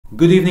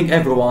Good evening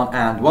everyone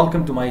and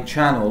welcome to my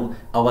channel.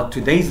 Our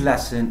today's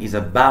lesson is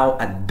about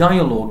a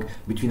dialogue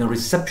between a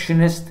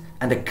receptionist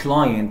and a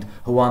client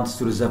who wants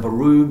to reserve a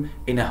room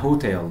in a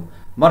hotel.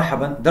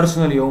 مرحبا،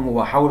 درسنا اليوم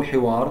هو حول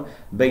حوار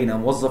بين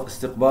موظف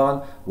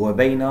استقبال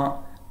وبين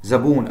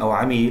زبون أو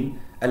عميل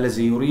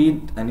الذي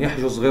يريد أن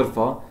يحجز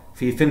غرفة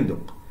في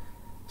فندق.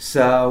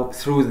 So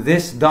through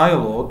this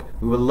dialogue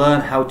we will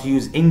learn how to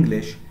use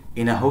English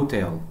in a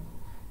hotel.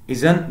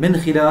 إذن من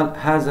خلال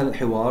هذا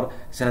الحوار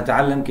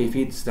سنتعلم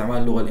كيفية استعمال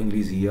اللغة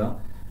الإنجليزية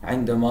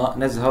عندما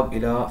نذهب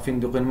إلى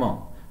فندق ما.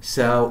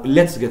 So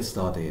let's get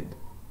started.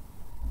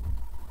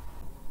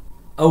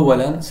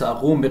 أولا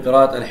سأقوم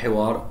بقراءة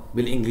الحوار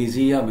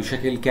بالإنجليزية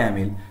بشكل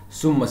كامل،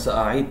 ثم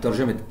سأعيد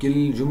ترجمة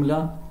كل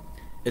جملة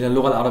إلى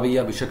اللغة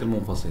العربية بشكل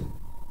منفصل.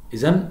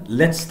 إذن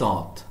let's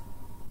start.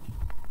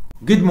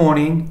 Good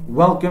morning,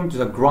 welcome to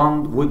the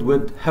Grand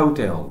Woodwood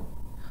Hotel.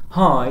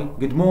 Hi,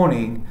 good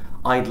morning.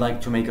 I'd like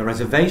to make a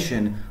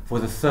reservation for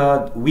the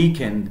third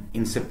weekend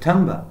in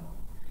September.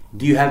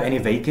 Do you have any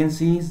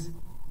vacancies?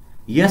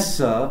 Yes,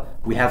 sir.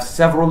 We have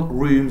several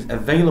rooms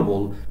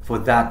available for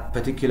that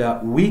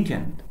particular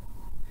weekend.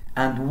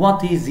 And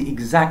what is the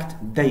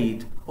exact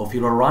date of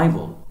your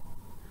arrival?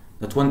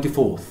 The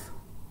 24th.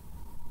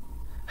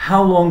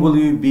 How long will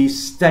you be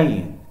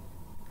staying?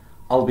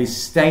 I'll be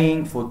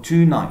staying for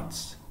 2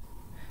 nights.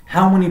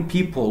 How many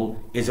people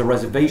is a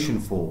reservation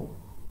for?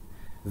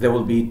 There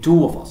will be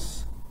 2 of us.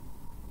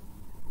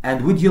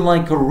 And would you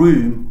like a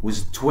room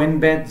with twin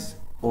beds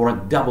or a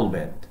double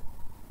bed?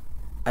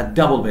 A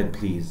double bed,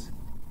 please.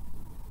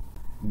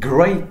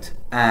 Great.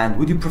 And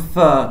would you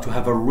prefer to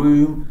have a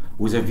room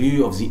with a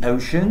view of the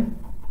ocean?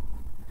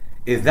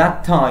 If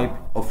that type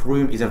of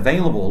room is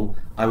available,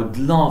 I would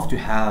love to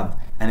have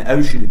an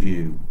ocean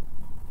view.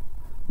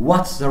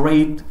 What's the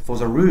rate for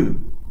the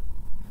room?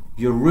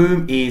 Your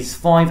room is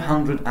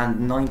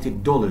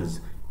 $590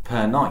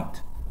 per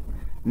night.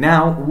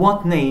 Now,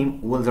 what name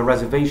will the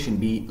reservation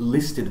be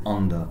listed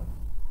under?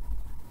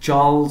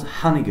 Charles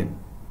Hannigan.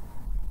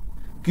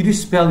 Could you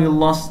spell your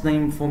last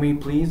name for me,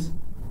 please?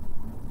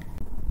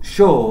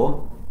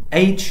 Sure.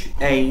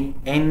 Hannigan.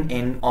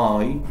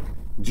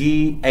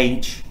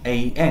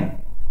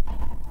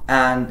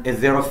 And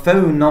is there a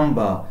phone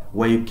number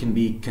where you can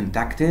be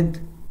contacted?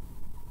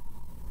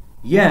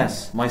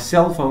 Yes, my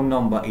cell phone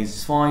number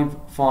is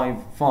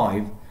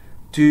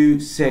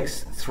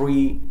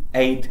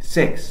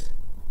 555-26386.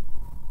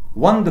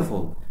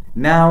 Wonderful.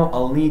 Now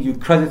I'll need your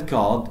credit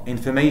card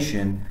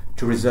information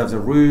to reserve the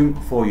room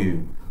for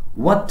you.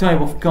 What type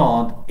of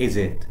card is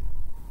it?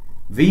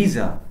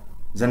 Visa.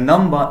 The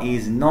number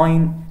is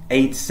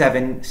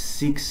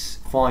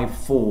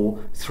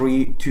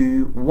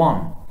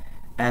 987654321.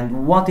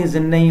 And what is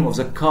the name of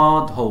the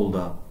card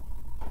holder?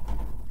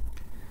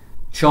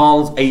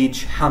 Charles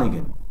H.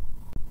 Hannigan.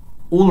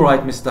 All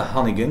right, Mr.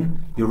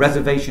 Hannigan, your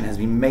reservation has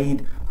been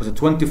made for the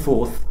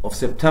 24th of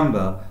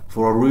September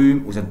for a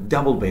room with a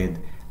double bed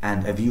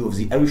and a view of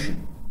the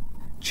ocean.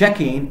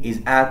 Check-in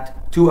is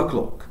at 2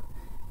 o'clock.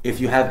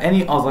 If you have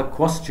any other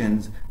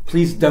questions,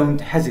 please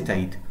don't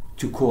hesitate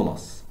to call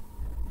us.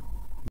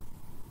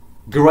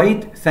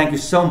 Great, thank you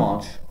so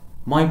much.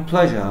 My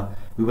pleasure.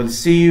 We will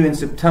see you in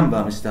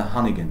September, Mr.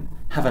 Hannigan.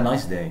 Have a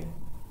nice day.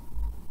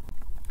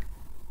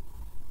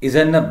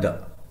 إذا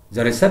نبدأ.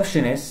 The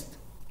receptionist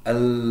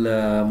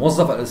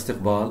الموظف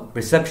الاستقبال.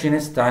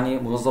 receptionist تعني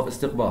موظف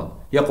استقبال.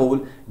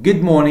 يقول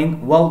Good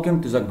morning,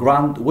 welcome to the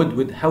Grand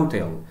Woodwood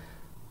Hotel.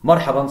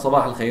 مرحبا،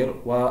 صباح الخير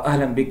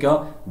وأهلا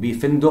بك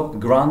بفندق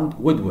Grand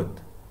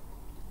Woodwood.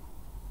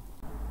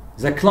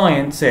 The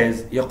client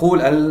says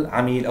يقول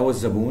العميل أو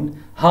الزبون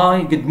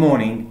Hi, good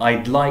morning.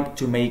 I'd like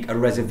to make a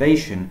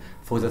reservation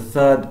for the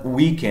third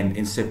weekend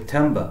in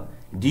September.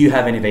 Do you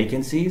have any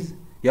vacancies?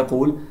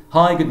 يقول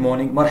Hi, good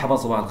morning. مرحبا،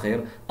 صباح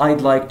الخير.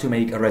 I'd like to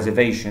make a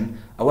reservation.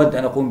 أود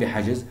أن أقوم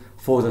بحجز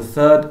for the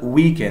third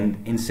weekend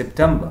in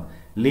September.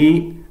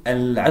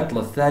 للعطلة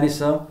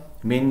الثالثة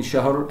من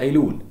شهر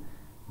أيلول.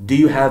 Do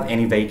you have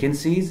any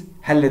vacancies?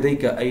 هل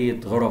لديك أي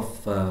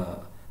غرف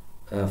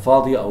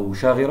فاضية أو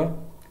شاغرة؟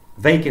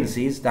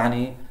 Vacancies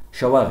تعني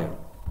شواغر.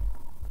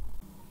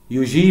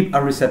 يجيب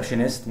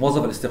الريسبشنست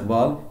موظف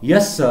الاستقبال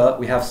Yes sir,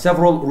 we have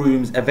several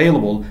rooms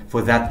available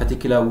for that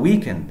particular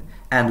weekend.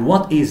 And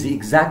what is the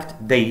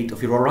exact date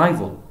of your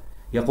arrival?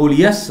 يقول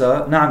Yes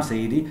sir, نعم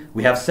سيدي,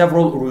 we have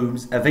several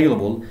rooms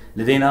available.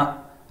 لدينا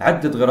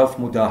عدة غرف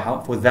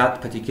متاحة for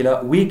that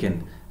particular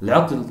weekend.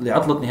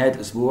 لعطلة نهاية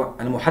الأسبوع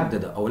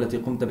المحددة أو التي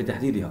قمت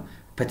بتحديدها.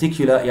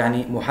 Particular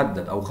يعني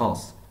محدد أو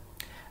خاص.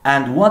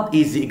 And what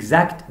is the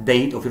exact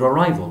date of your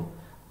arrival?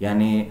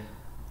 يعني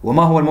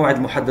وما هو الموعد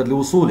المحدد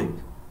لوصولك؟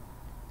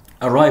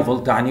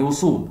 Arrival تعني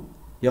وصول.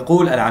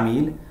 يقول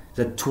العميل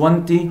the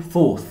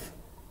 24th.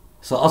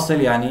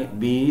 سأصل يعني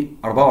ب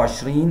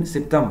 24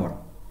 سبتمبر.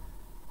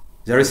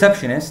 The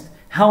receptionist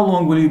How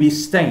long will you be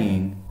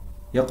staying?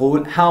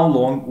 يقول How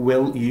long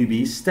will you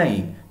be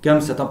staying? كم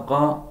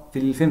ستبقى في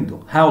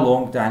الفندق؟ How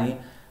long تعني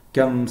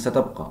كم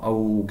ستبقى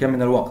أو كم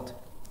من الوقت.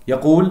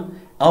 يقول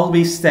I'll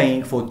be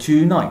staying for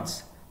 2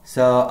 nights.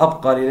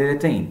 سأبقى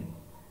لليلتين.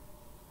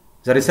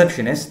 The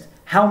receptionist: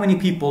 how many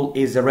people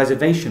is the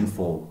reservation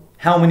for?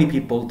 How many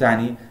people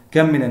تعني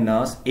كم من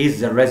الناس is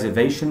the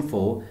reservation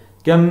for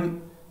كم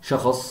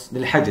شخص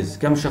للحجز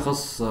كم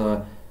شخص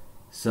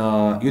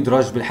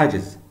سيدرج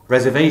بالحجز.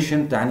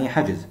 reservation تعني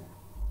حجز.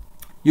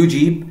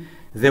 يجيب: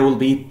 there will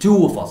be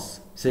two of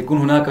us سيكون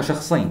هناك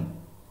شخصين.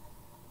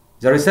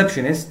 The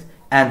receptionist: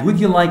 and would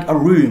you like a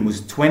room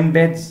with twin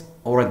beds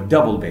or a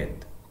double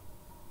bed?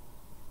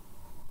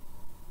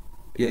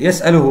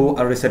 يسأله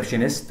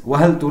الريسبشنست: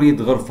 وهل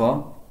تريد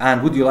غرفة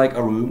and would you like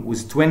a room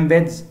with twin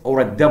beds or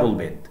a double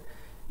bed؟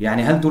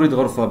 يعني هل تريد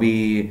غرفة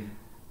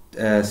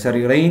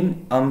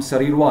بسريرين أم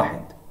سرير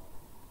واحد؟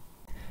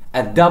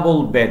 A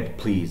double bed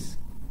please.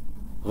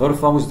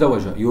 غرفة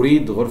مزدوجة.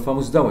 يريد غرفة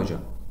مزدوجة.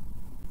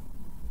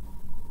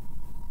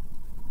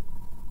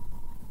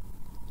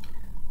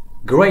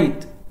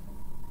 Great.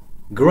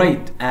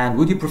 Great. And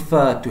would you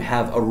prefer to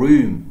have a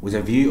room with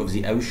a view of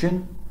the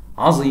ocean?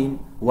 عظيم.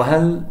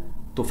 وهل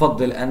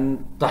تفضل أن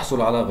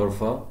تحصل على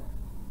غرفة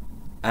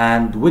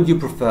and would you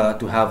prefer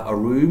to have a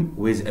room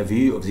with a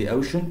view of the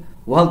ocean؟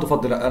 وهل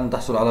تفضل أن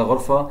تحصل على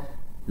غرفة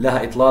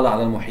لها إطلالة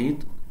على المحيط؟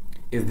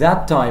 If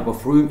that type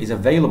of room is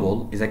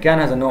available إذا كان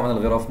هذا النوع من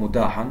الغرف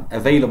متاحا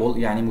available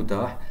يعني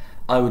متاح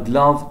I would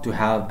love to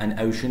have an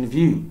ocean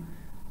view.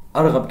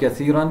 أرغب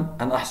كثيرا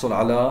أن أحصل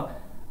على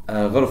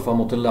غرفة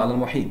مطلة على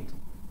المحيط.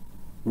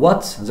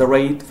 What's the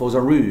rate for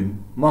the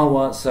room؟ ما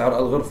هو سعر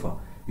الغرفة؟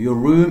 Your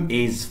room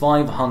is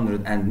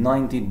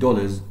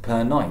 $590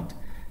 per night.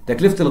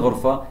 تكلفة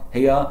الغرفة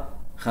هي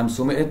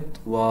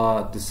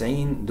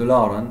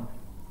 $590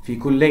 في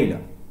كل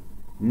ليلة.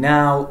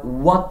 Now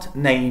what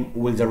name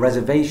will the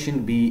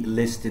reservation be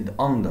listed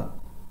under؟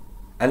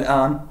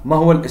 الآن ما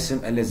هو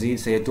الاسم الذي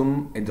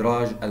سيتم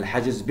إدراج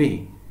الحجز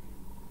به؟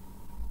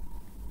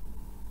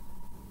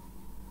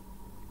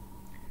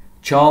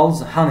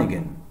 Charles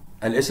Hannigan.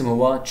 الاسم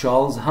هو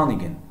Charles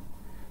Hannigan.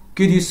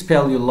 Could you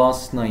spell your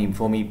last name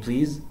for me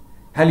please؟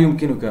 هل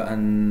يمكنك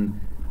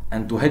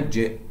أن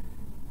تهجئ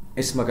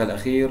اسمك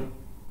الأخير؟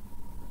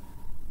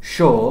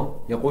 Shaw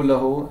يقول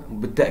له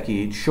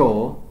بالتأكيد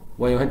Shaw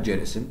ويهجئ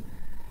الاسم.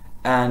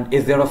 And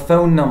is there a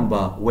phone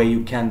number where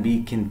you can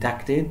be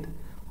contacted؟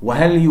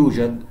 وهل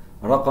يوجد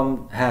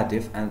رقم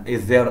هاتف and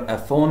is there a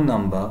phone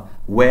number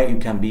where you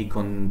can be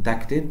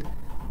contacted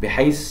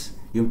بحيث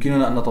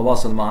يمكننا أن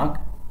نتواصل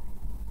معك؟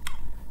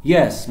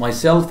 Yes, my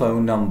cell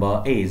phone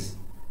number is.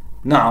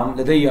 نعم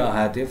لدي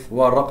هاتف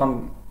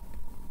والرقم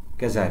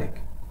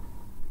كذلك.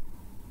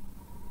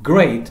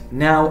 Great,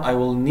 now I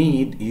will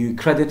need your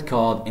credit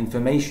card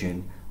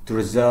information to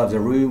reserve the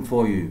room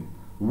for you.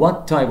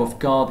 What type of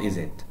card is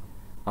it؟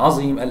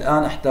 عظيم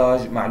الآن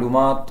أحتاج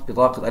معلومات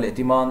بطاقة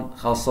الائتمان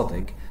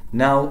خاصتك.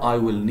 Now I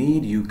will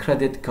need your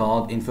credit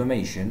card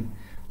information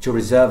to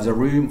reserve the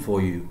room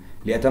for you.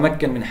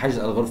 لأتمكن من حجز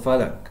الغرفة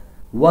لك.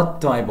 What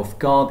type of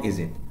card is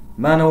it؟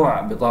 ما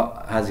نوع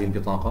هذه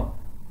البطاقة؟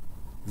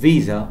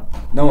 Visa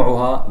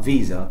نوعها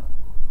Visa.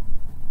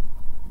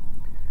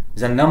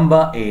 The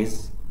number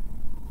is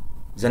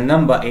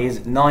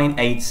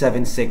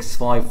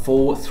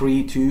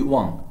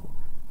 987654321.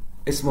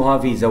 اسمها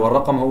فيزا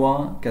والرقم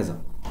هو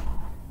كذا.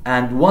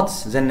 And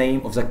what's the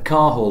name of the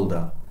car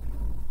holder؟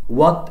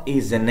 What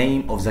is the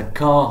name of the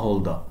car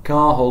holder؟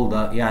 car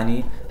holder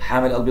يعني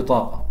حامل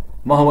البطاقة.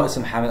 ما هو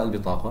اسم حامل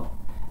البطاقة؟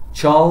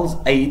 Charles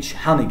H.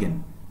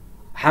 Hannigan.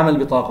 حامل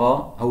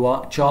البطاقة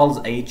هو Charles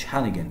H.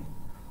 Hannigan.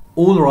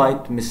 All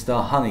right,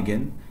 Mr.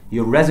 Hannigan,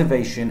 your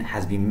reservation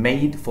has been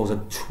made for the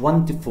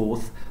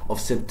 24th of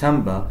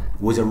September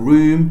with a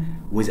room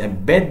with a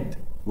bed,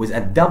 with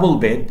a double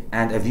bed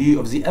and a view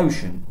of the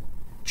ocean.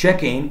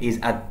 Check-in is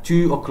at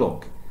 2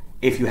 o'clock.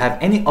 If you have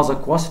any other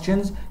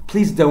questions,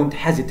 please don't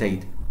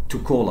hesitate to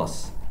call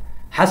us.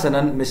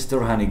 حسنا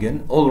Mr.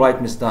 Hannigan. All right,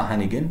 Mr.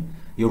 Hannigan,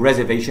 your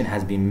reservation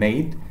has been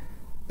made.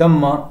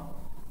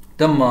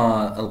 تم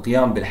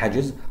القيام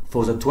بالحجز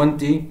for the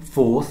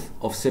 24th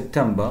of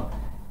September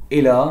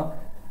إلى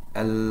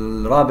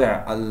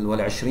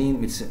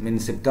 24 من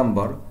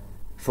سبتمبر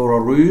for a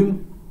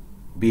room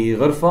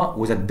بغرفة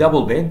with a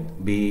double bed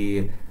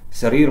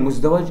بسرير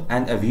مزدوج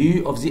and a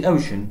view of the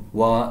ocean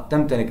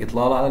وتمتلك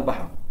إطلالة على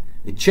البحر.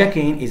 The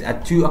check-in is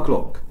at 2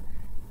 o'clock.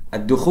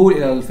 الدخول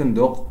إلى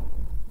الفندق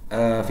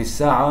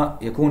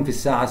يكون في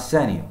الساعة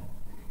الثانية.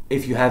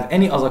 If you have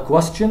any other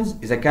questions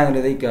إذا كان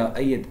لديك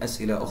أي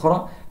أسئلة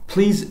أخرى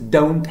please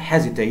don't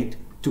hesitate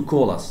to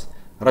call us.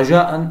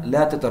 رجاء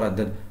لا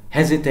تتردد.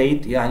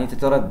 hesitate يعني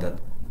تتردد.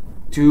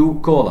 to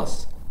call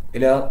us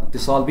إلى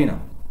اتصال بنا.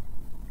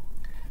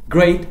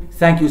 Great,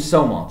 thank you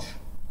so much.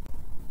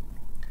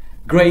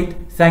 Great,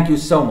 thank you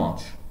so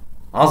much.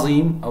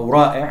 عظيم أو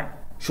رائع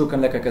شكرا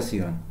لك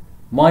كثيرا.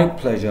 My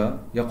pleasure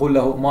يقول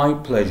له my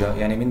pleasure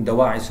يعني من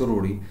دواعي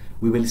سروري.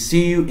 We will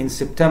see you in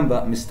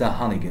September, Mr.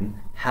 Hannigan.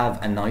 Have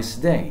a nice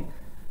day.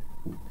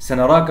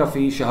 سنراك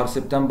في شهر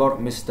سبتمبر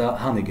Mr.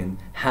 Hannigan.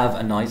 Have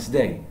a nice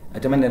day.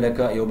 أتمنى لك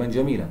يوما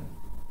جميلا.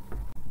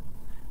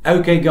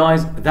 Okay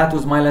guys, that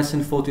was my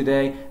lesson for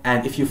today,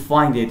 and if you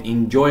find it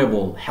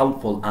enjoyable,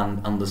 helpful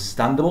and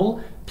understandable,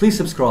 please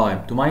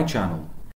subscribe to my channel.